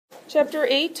Chapter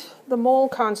 8, the mole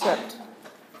concept.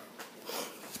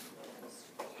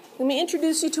 Let me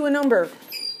introduce you to a number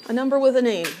with a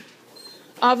name,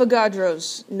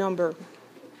 Avogadro's number.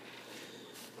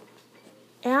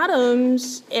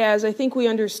 Atoms, as I think we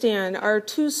understand, are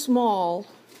too small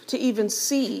to even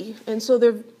see, and so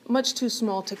they're much too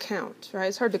small to count, right?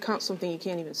 It's hard to count something you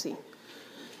can't even see.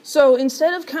 So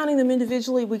instead of counting them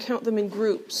individually, we count them in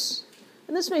groups.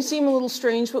 And this may seem a little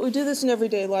strange, but we do this in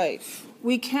everyday life.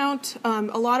 We count a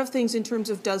lot of things in terms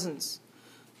of dozens.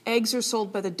 Eggs are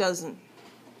sold by the dozen.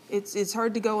 It's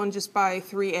hard to go and just buy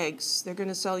 3 eggs. They're going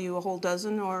to sell you a whole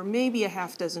dozen or maybe a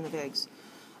half dozen of eggs.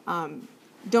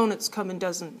 Donuts come in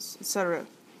dozens, etc.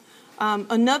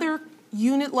 Another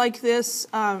unit like this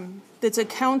that's a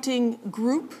counting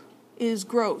group is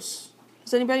gross.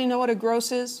 Does anybody know what a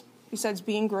gross is, besides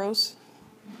being gross?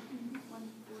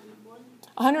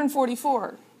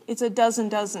 144. It's a dozen.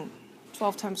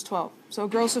 12 times 12. So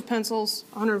gross of pencils,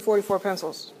 144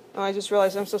 pencils. Oh, I just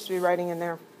realized I'm supposed to be writing in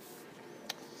there.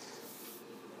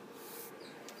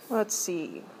 Let's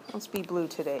see. Let's be blue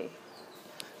today.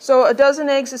 So a dozen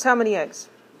eggs is how many eggs?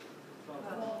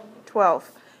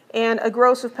 12. And a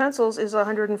gross of pencils is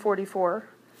 144.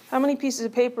 How many pieces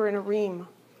of paper in a ream?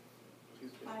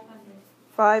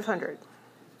 500.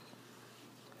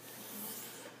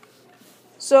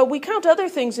 So we count other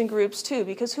things in groups too,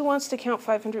 because who wants to count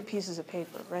 500 pieces of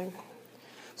paper, right?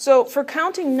 So for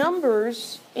counting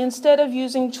numbers, instead of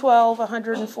using 12,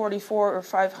 144, or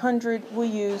 500, we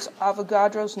use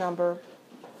Avogadro's number,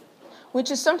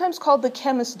 which is sometimes called the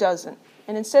chemist's dozen.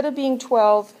 And instead of being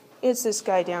 12, it's this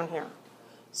guy down here.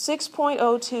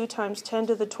 6.02 times 10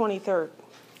 to the 23rd.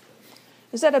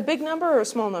 Is that a big number or a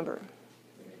small number?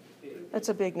 That's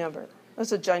a big number.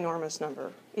 That's a ginormous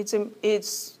number. It's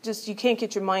just, you can't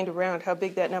get your mind around how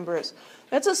big that number is.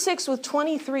 That's a 6 with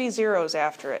 23 zeros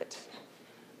after it.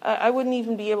 I wouldn't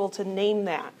even be able to name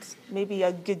that. Maybe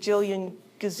a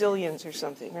gazillions or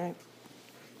something, right?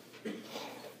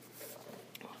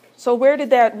 So where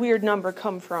did that weird number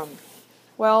come from?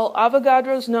 Well,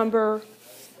 Avogadro's number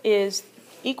is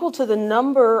equal to the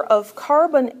number of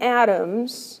carbon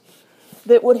atoms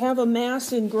that would have a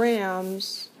mass in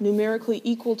grams numerically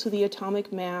equal to the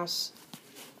atomic mass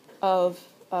of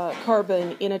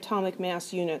carbon in atomic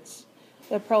mass units.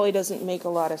 That probably doesn't make a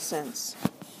lot of sense.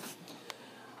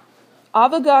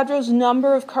 Avogadro's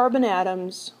number of carbon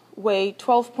atoms weigh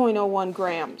 12.01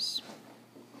 grams.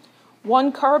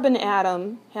 One carbon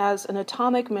atom has an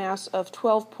atomic mass of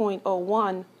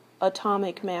 12.01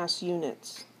 atomic mass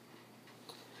units.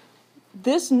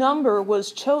 This number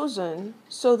was chosen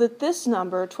so that this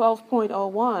number,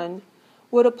 12.01,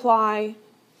 would apply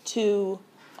to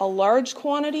a large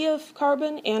quantity of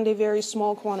carbon and a very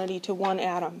small quantity to one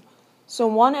atom. So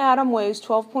one atom weighs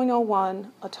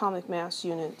 12.01 atomic mass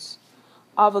units.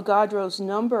 Avogadro's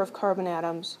number of carbon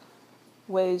atoms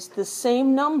weighs the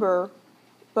same number,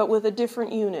 but with a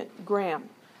different unit, gram.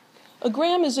 A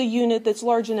gram is a unit that's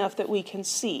large enough that we can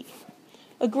see.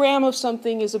 A gram of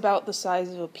something is about the size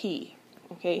of a pea.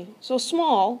 Okay, so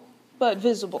small, but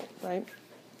visible, right?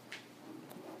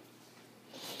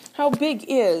 How big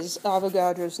is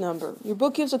Avogadro's number? Your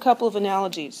book gives a couple of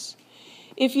analogies.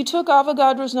 If you took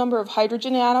Avogadro's number of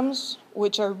hydrogen atoms,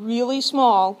 which are really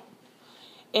small,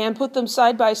 and put them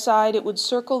side by side, it would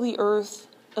circle the Earth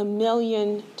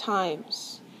 1,000,000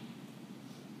 times.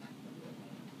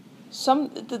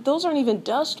 Those aren't even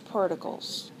dust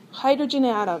particles. Hydrogen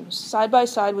atoms, side by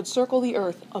side, would circle the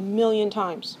Earth 1,000,000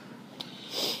 times.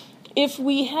 If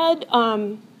we had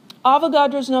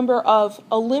Avogadro's number of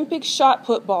Olympic shot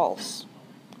put balls,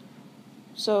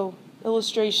 so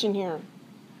illustration here,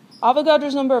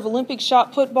 Avogadro's number of Olympic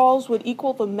shot put balls would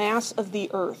equal the mass of the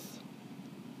Earth.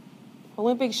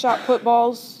 Olympic shot put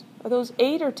balls, are those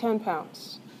 8 or 10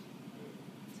 pounds?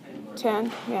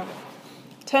 10, yeah.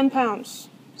 10 pounds.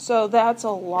 So that's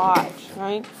a lot,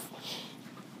 right?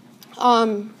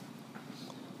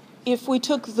 If we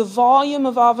took the volume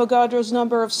of Avogadro's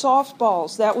number of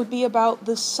softballs, that would be about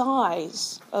the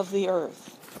size of the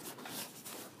Earth.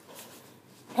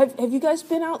 Have you guys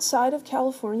been outside of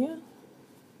California?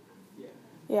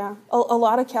 Yeah. A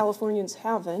lot of Californians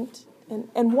haven't.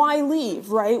 And why leave,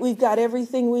 right? We've got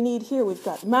everything we need here. We've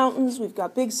got mountains, we've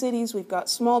got big cities, we've got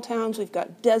small towns, we've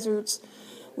got deserts,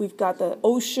 we've got the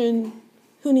ocean.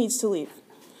 Who needs to leave?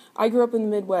 I grew up in the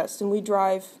Midwest, and we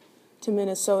drive to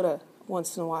Minnesota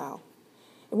once in a while.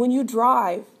 And when you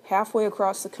drive halfway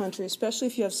across the country, especially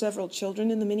if you have several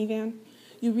children in the minivan,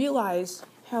 you realize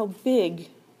how big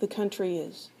the country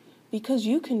is, because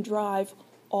you can drive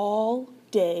all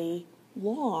day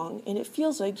long, and it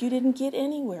feels like you didn't get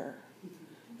anywhere.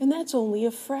 And that's only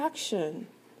a fraction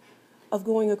of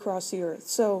going across the Earth.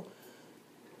 So,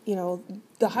 you know,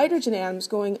 the hydrogen atom's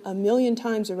going 1,000,000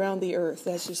 times around the Earth.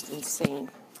 That's just insane.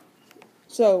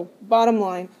 So, bottom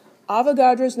line,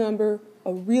 Avogadro's number,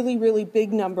 a really, really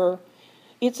big number.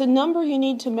 It's a number you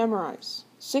need to memorize.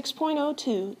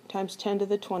 6.02 times 10 to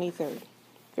the 23rd.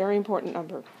 Very important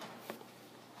number.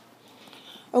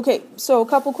 Okay, so a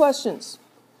couple questions.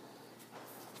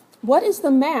 What is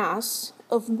the mass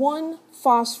of one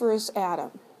phosphorus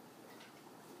atom?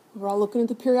 We're all looking at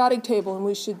the periodic table, and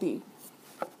we should be.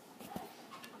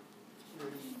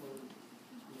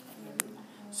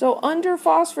 So under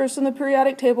phosphorus in the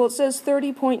periodic table, it says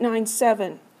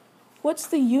 30.97. What's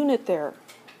the unit there?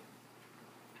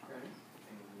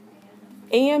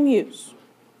 AMUs.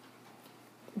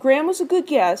 Gram was a good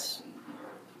guess.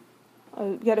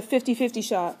 You got a 50-50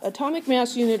 shot. Atomic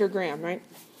mass unit or gram, right?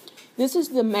 This is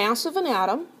the mass of an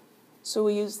atom, so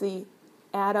we use the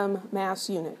atom mass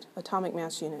unit, atomic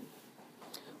mass unit.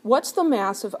 What's the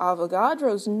mass of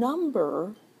Avogadro's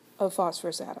number of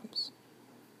phosphorus atoms?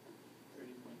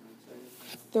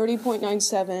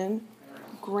 30.97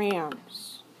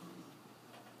 grams.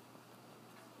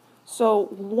 So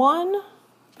one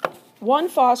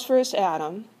phosphorus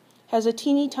atom has a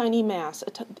teeny tiny mass.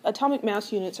 Atomic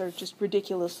mass units are just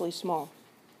ridiculously small.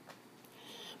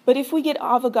 But if we get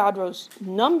Avogadro's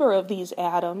number of these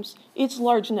atoms, it's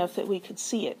large enough that we could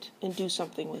see it and do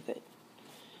something with it.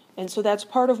 And so that's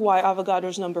part of why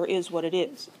Avogadro's number is what it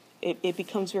is. It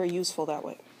becomes very useful that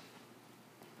way.